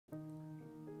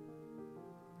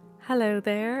Hello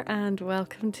there and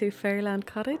welcome to Fairyland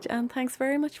Cottage, and thanks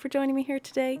very much for joining me here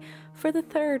today for the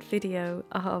third video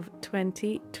of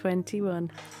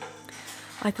 2021.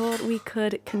 I thought we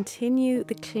could continue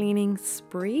the cleaning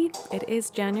spree. It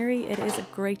is January, it is a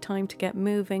great time to get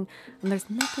moving, and there's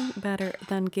nothing better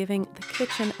than giving the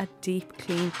kitchen a deep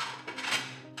clean.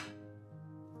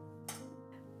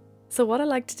 So what I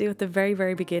like to do at the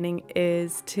very beginning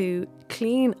is to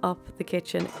clean up the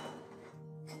kitchen.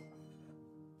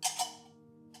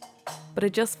 But I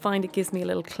just find it gives me a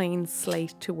little clean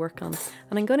slate to work on.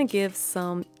 And I'm going to give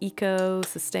some eco,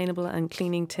 sustainable and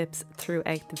cleaning tips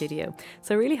throughout the video.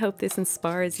 So I really hope this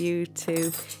inspires you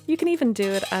to, you can even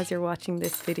do it as you're watching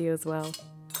this video as well.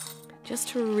 Just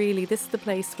to really, this is the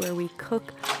place where we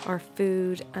cook our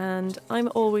food, and I'm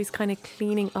always kind of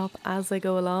cleaning up as I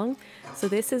go along. So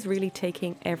this is really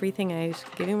taking everything out,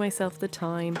 giving myself the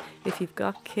time. If you've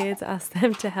got kids, ask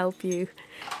them to help you.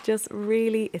 Just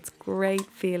really, it's great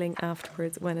feeling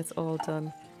afterwards when it's all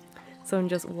done. So I'm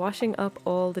just washing up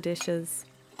all the dishes.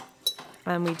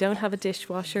 And we don't have a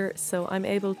dishwasher, so I'm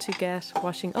able to get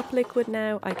washing up liquid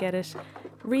now. I get it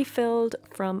refilled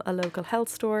from a local health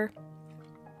store.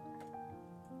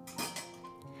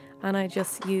 And I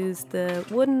just use the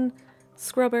wooden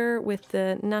scrubber with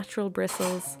the natural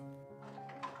bristles,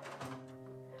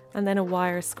 and then a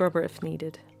wire scrubber if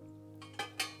needed.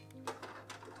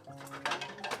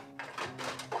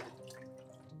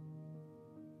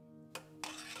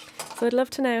 So I'd love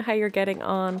to know how you're getting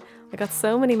on. I got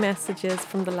so many messages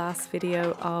from the last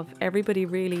video of everybody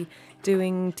really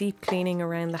doing deep cleaning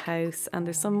around the house, and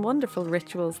there's some wonderful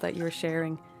rituals that you're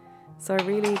sharing. So I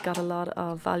really got a lot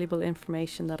of valuable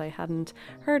information that I hadn't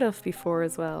heard of before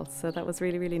as well. So that was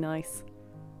really nice.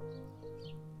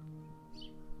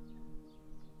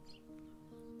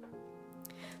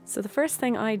 So the first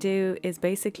thing I do is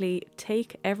basically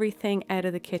take everything out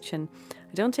of the kitchen.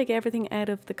 I don't take everything out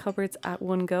of the cupboards at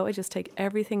one go. I just take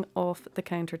everything off the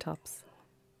countertops.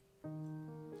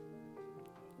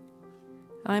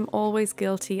 I'm always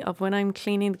guilty of, when I'm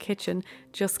cleaning the kitchen,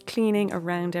 just cleaning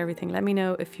around everything. Let me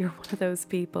know if you're one of those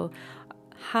people.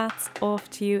 Hats off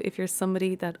to you if you're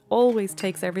somebody that always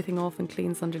takes everything off and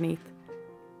cleans underneath.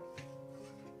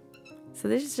 So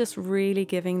this is just really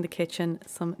giving the kitchen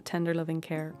some tender loving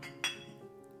care.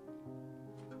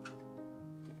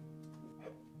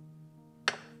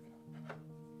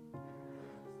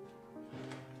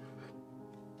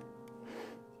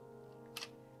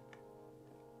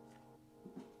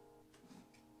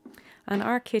 And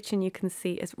our kitchen, you can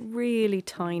see, is really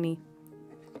tiny.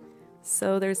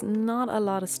 So there's not a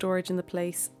lot of storage in the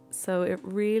place. So it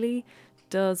really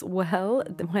does well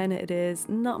when it is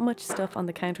not much stuff on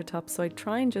the countertop. So I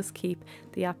try and just keep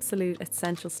the absolute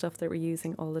essential stuff that we're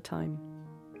using all the time.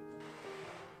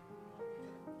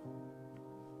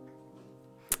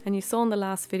 And you saw in the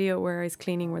last video where I was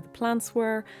cleaning where the plants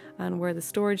were and where the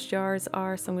storage jars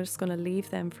are. So I'm just going to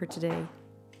leave them for today.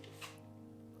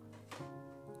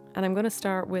 And I'm going to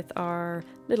start with our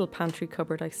little pantry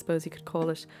cupboard, I suppose you could call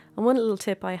it. And one little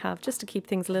tip I have, just to keep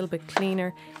things a little bit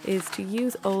cleaner, is to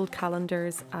use old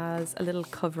calendars as a little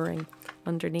covering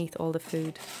underneath all the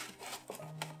food.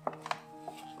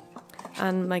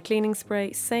 And my cleaning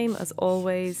spray, same as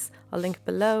always, I'll link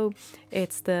below.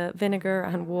 It's the vinegar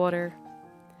and water.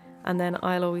 And then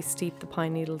I'll always steep the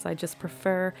pine needles. I just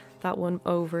prefer that one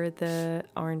over the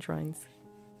orange rinds.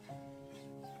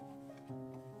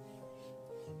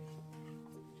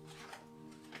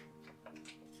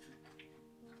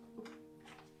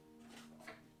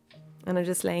 And I'm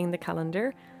just laying the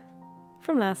calendar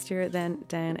from last year then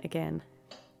down again.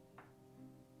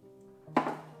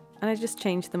 And I just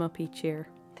change them up each year.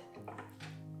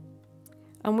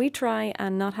 And we try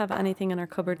and not have anything in our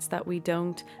cupboards that we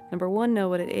don't, number one, know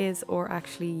what it is or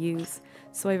actually use.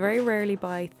 So I very rarely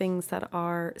buy things that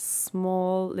are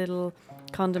small little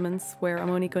condiments where I'm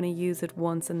only going to use it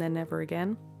once and then never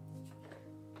again.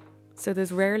 So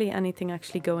there's rarely anything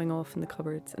actually going off in the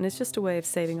cupboards, and it's just a way of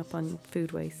saving up on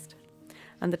food waste.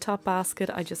 And the top basket,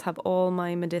 I just have all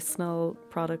my medicinal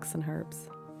products and herbs,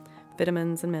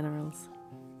 vitamins and minerals.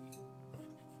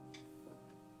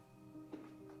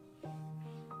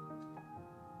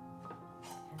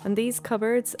 And these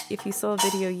cupboards, if you saw a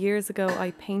video years ago, I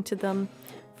painted them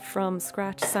from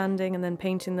scratch, sanding and then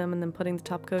painting them and then putting the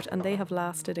top coat, and they have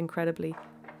lasted incredibly.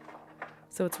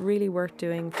 So it's really worth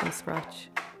doing from scratch.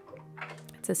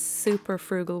 It's a super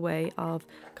frugal way of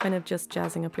kind of just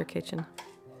jazzing up your kitchen.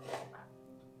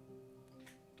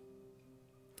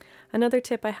 Another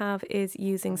tip I have is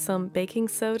using some baking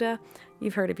soda.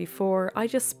 You've heard it before. I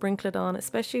just sprinkle it on,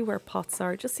 especially where pots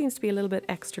are. It just seems to be a little bit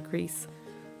extra grease.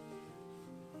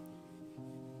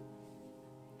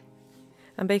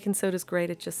 And baking soda is great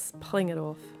at just pulling it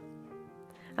off.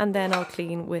 And then I'll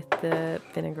clean with the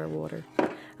vinegar water.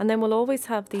 And then we'll always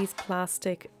have these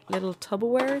plastic little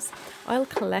Tupperwares. I'll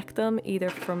collect them either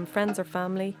from friends or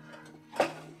family.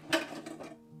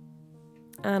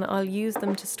 And I'll use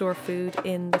them to store food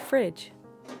in the fridge.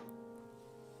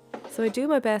 So I do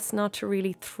my best not to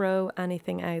really throw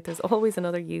anything out. There's always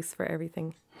another use for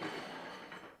everything.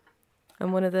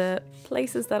 And one of the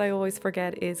places that I always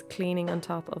forget is cleaning on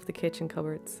top of the kitchen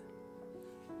cupboards.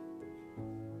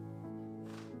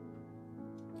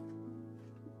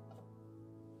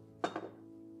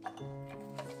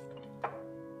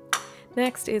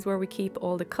 Next is where we keep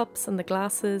all the cups and the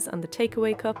glasses and the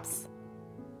takeaway cups.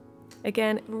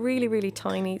 Again, really, really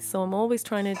tiny, so I'm always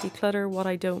trying to declutter what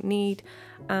I don't need,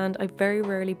 and I very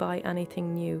rarely buy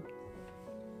anything new.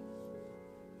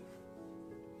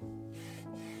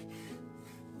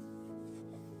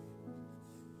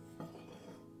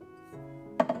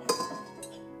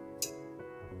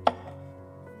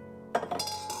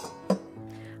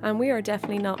 And we are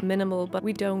definitely not minimal, but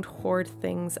we don't hoard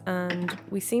things, and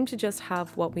we seem to just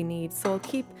have what we need. So I'll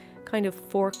keep kind of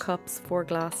 4 cups, 4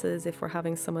 glasses if we're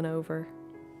having someone over.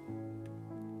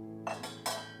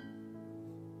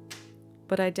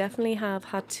 But I definitely have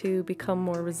had to become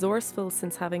more resourceful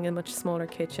since having a much smaller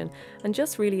kitchen and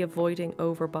just really avoiding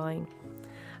overbuying.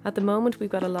 At the moment we've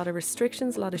got a lot of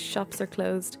restrictions, a lot of shops are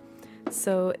closed,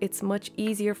 so it's much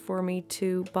easier for me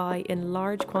to buy in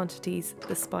large quantities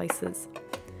the spices.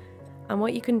 And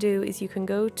what you can do is you can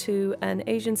go to an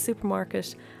Asian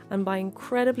supermarket and buy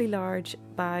incredibly large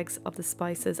bags of the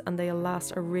spices, and they'll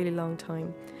last a really long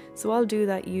time. So I'll do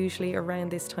that usually around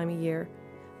this time of year,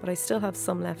 but I still have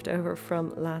some left over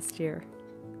from last year.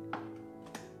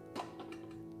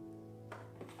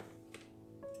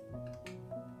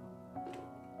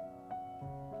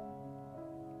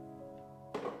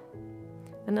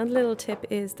 Another little tip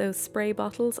is those spray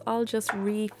bottles. I'll just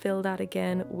refill that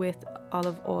again with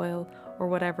olive oil or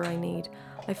whatever I need.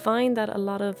 I find that a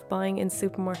lot of buying in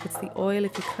supermarkets, the oil,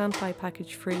 if you can't buy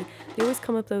package free, they always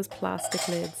come with those plastic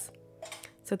lids.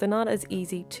 So they're not as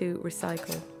easy to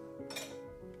recycle.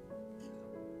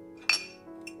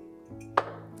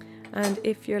 And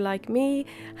if you're like me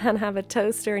and have a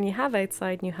toaster and you have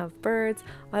outside and you have birds,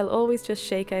 I'll always just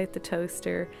shake out the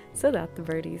toaster so that the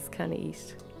birdies can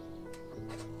eat.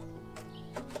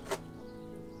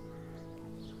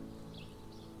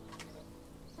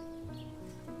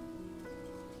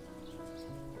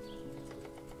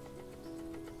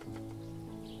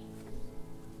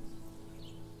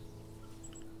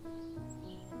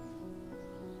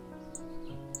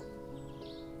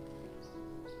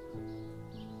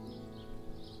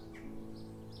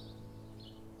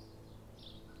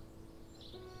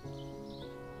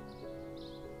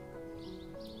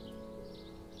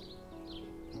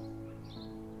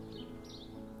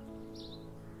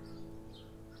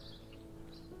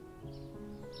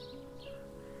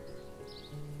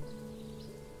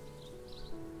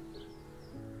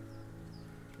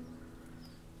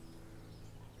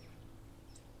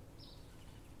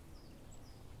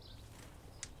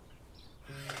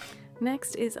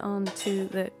 Next is on to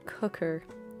the cooker.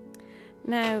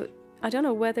 Now, I don't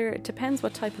know whether, it depends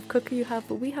what type of cooker you have,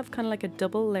 but we have kind of like a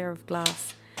double layer of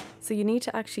glass. So you need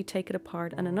to actually take it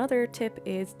apart. And another tip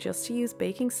is just to use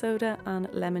baking soda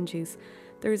and lemon juice.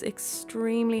 There's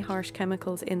extremely harsh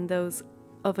chemicals in those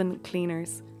oven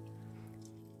cleaners.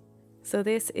 So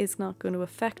this is not going to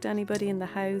affect anybody in the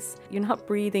house. You're not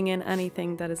breathing in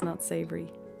anything that is not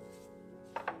savory.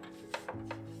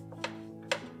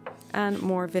 And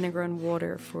more vinegar and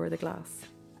water for the glass.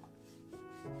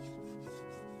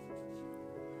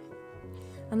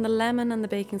 And the lemon and the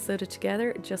baking soda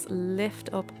together just lift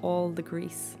up all the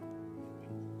grease.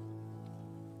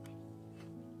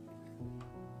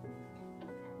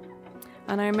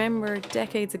 And I remember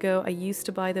decades ago I used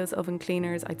to buy those oven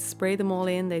cleaners. I'd spray them all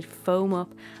in, they'd foam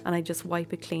up, and I'd just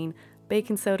wipe it clean.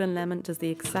 Baking soda and lemon does the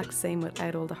exact same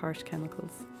without all the harsh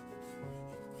chemicals.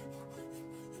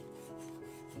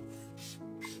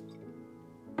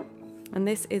 And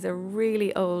this is a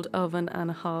really old oven and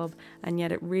a hob, and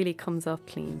yet it really comes up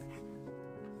clean.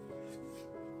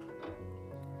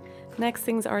 Next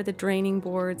things are the draining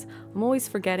boards. I'm always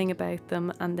forgetting about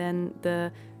them, and then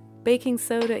the baking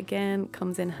soda again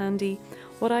comes in handy.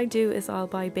 What I do is I'll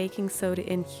buy baking soda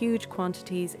in huge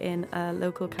quantities in a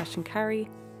local cash and carry,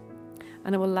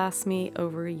 and it will last me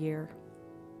over a year.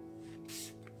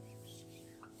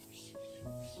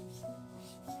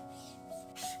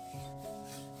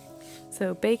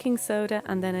 So baking soda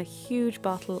and then a huge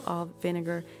bottle of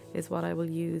vinegar is what I will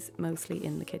use mostly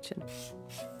in the kitchen.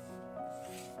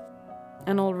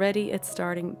 And already it's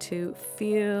starting to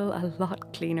feel a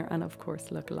lot cleaner and of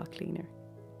course look a lot cleaner.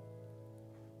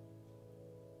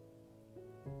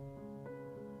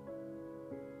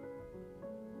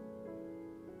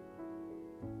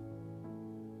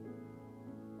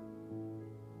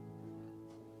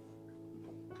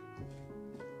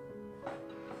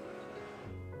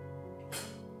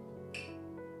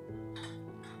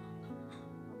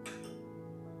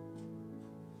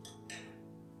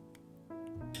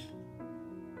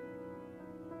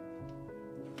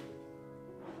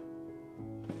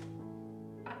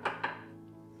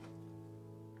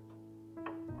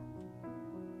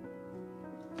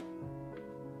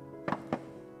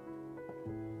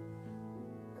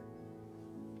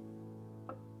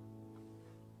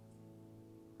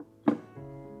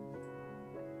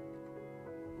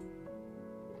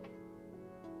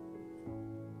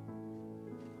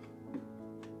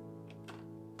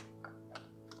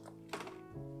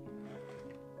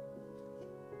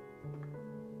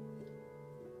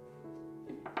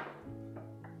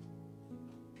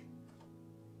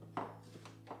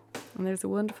 And there's a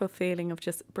wonderful feeling of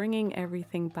just bringing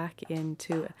everything back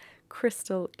into a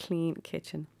crystal clean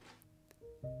kitchen.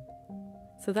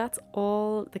 So that's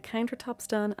all the countertops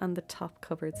done and the top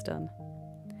cupboards done.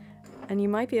 And you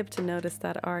might be able to notice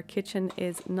that our kitchen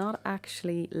is not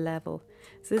actually level.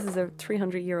 So this is a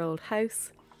 300-year-old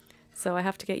house, so I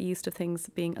have to get used to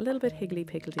things being a little bit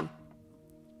higgledy-piggledy.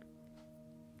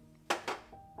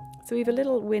 So we have a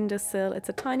little windowsill. It's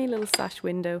a tiny little sash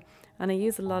window, and I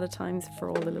use a lot of times for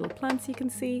all the little plants you can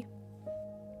see.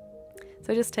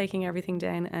 So just taking everything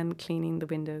down and cleaning the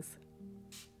windows.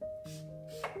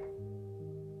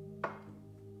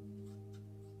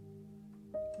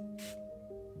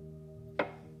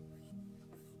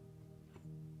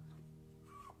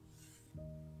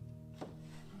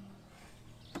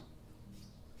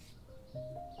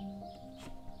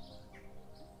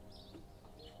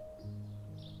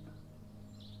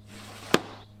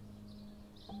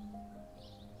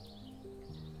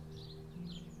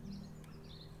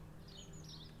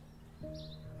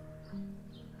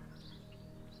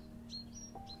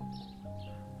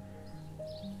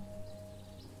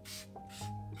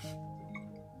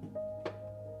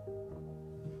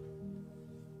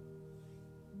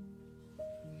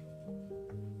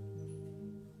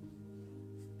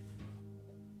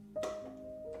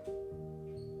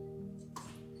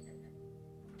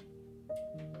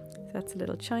 That's a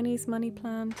little Chinese money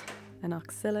plant, an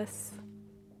oxalis.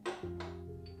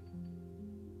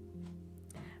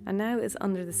 And now is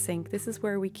under the sink. This is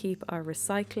where we keep our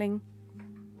recycling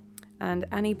and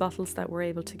any bottles that we're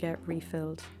able to get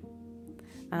refilled,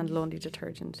 and laundry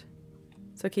detergent.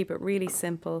 So keep it really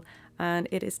simple, and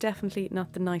it is definitely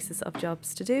not the nicest of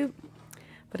jobs to do,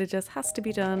 but it just has to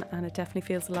be done, and it definitely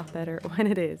feels a lot better when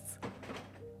it is.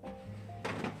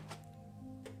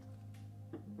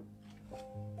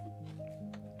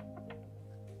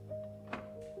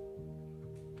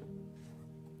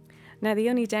 Now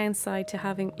the only downside to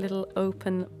having a little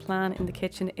open plan in the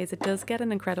kitchen is it does get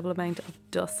an incredible amount of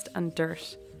dust and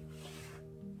dirt.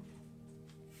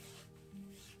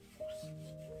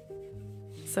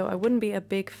 So I wouldn't be a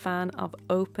big fan of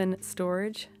open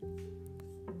storage,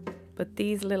 but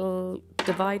these little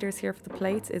dividers here for the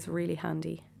plates is really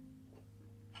handy.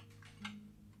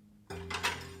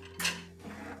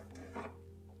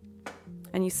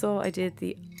 And you saw I did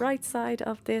the right side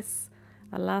of this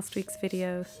on last week's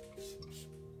video.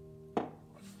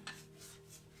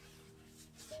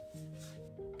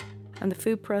 And the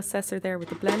food processor there with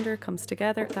the blender comes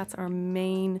together. That's our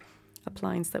main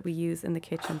appliance that we use in the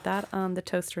kitchen. That and the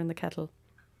toaster and the kettle.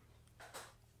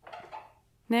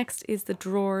 Next is the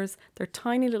drawers. They're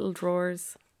tiny little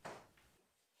drawers.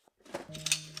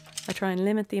 I try and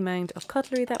limit the amount of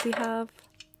cutlery that we have.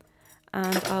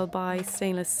 And I'll buy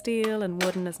stainless steel and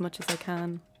wooden as much as I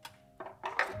can.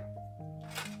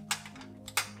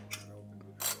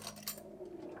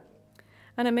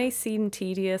 And it may seem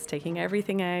tedious taking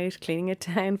everything out, cleaning it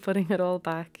down, putting it all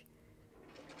back.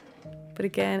 But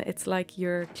again, it's like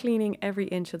you're cleaning every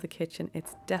inch of the kitchen.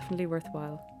 It's definitely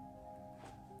worthwhile.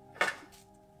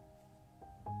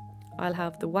 I'll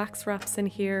have the wax wraps in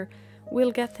here.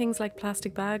 We'll get things like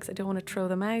plastic bags. I don't want to throw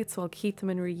them out, so I'll keep them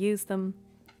and reuse them.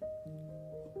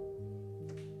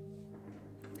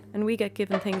 And we get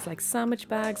given things like sandwich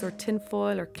bags or tin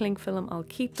foil or cling film. I'll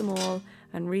keep them all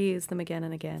and reuse them again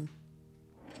and again.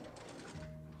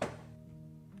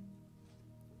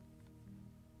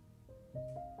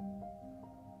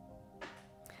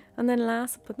 And then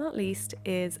last but not least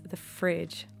is the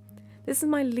fridge. This is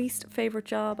my least favourite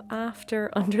job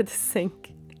after under the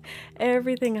sink.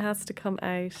 Everything has to come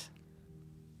out.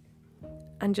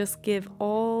 and just give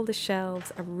all the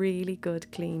shelves a really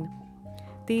good clean.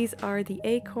 These are the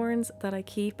acorns that I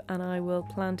keep and I will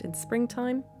plant in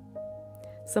springtime.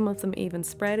 Some of them even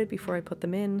sprouted before I put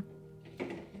them in.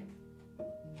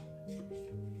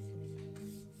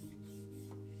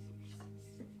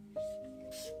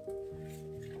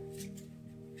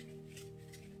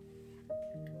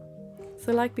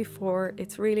 So like before,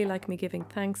 it's really like me giving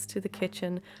thanks to the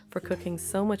kitchen for cooking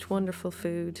so much wonderful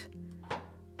food,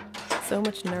 so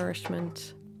much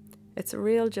nourishment. It's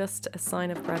real just a sign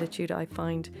of gratitude, I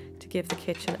find, to give the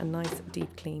kitchen a nice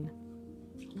deep clean.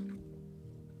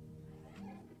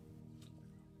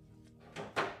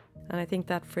 And I think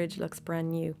that fridge looks brand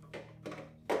new.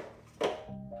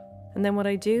 And then what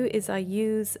I do is I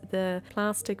use the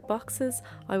plastic boxes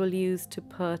I will use to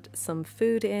put some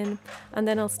food in, and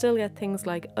then I'll still get things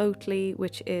like Oatly,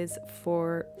 which is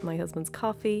for my husband's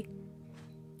coffee,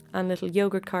 and little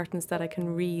yogurt cartons that I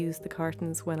can reuse the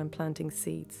cartons when I'm planting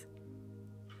seeds.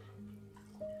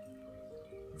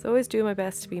 So I always do my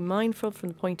best to be mindful from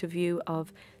the point of view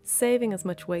of saving as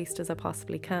much waste as I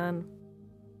possibly can.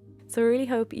 So I really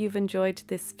hope you've enjoyed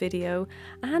this video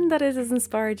and that it has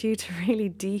inspired you to really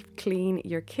deep clean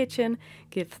your kitchen,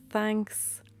 give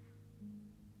thanks.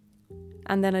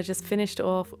 And then I just finished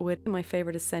off with my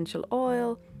favorite essential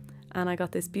oil, and I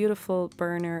got this beautiful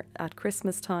burner at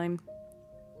Christmas time.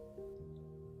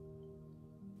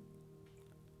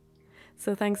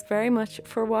 So thanks very much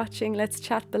for watching. Let's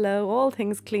chat below, all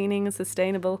things cleaning and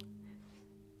sustainable.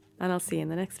 And I'll see you in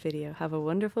the next video. Have a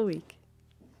wonderful week.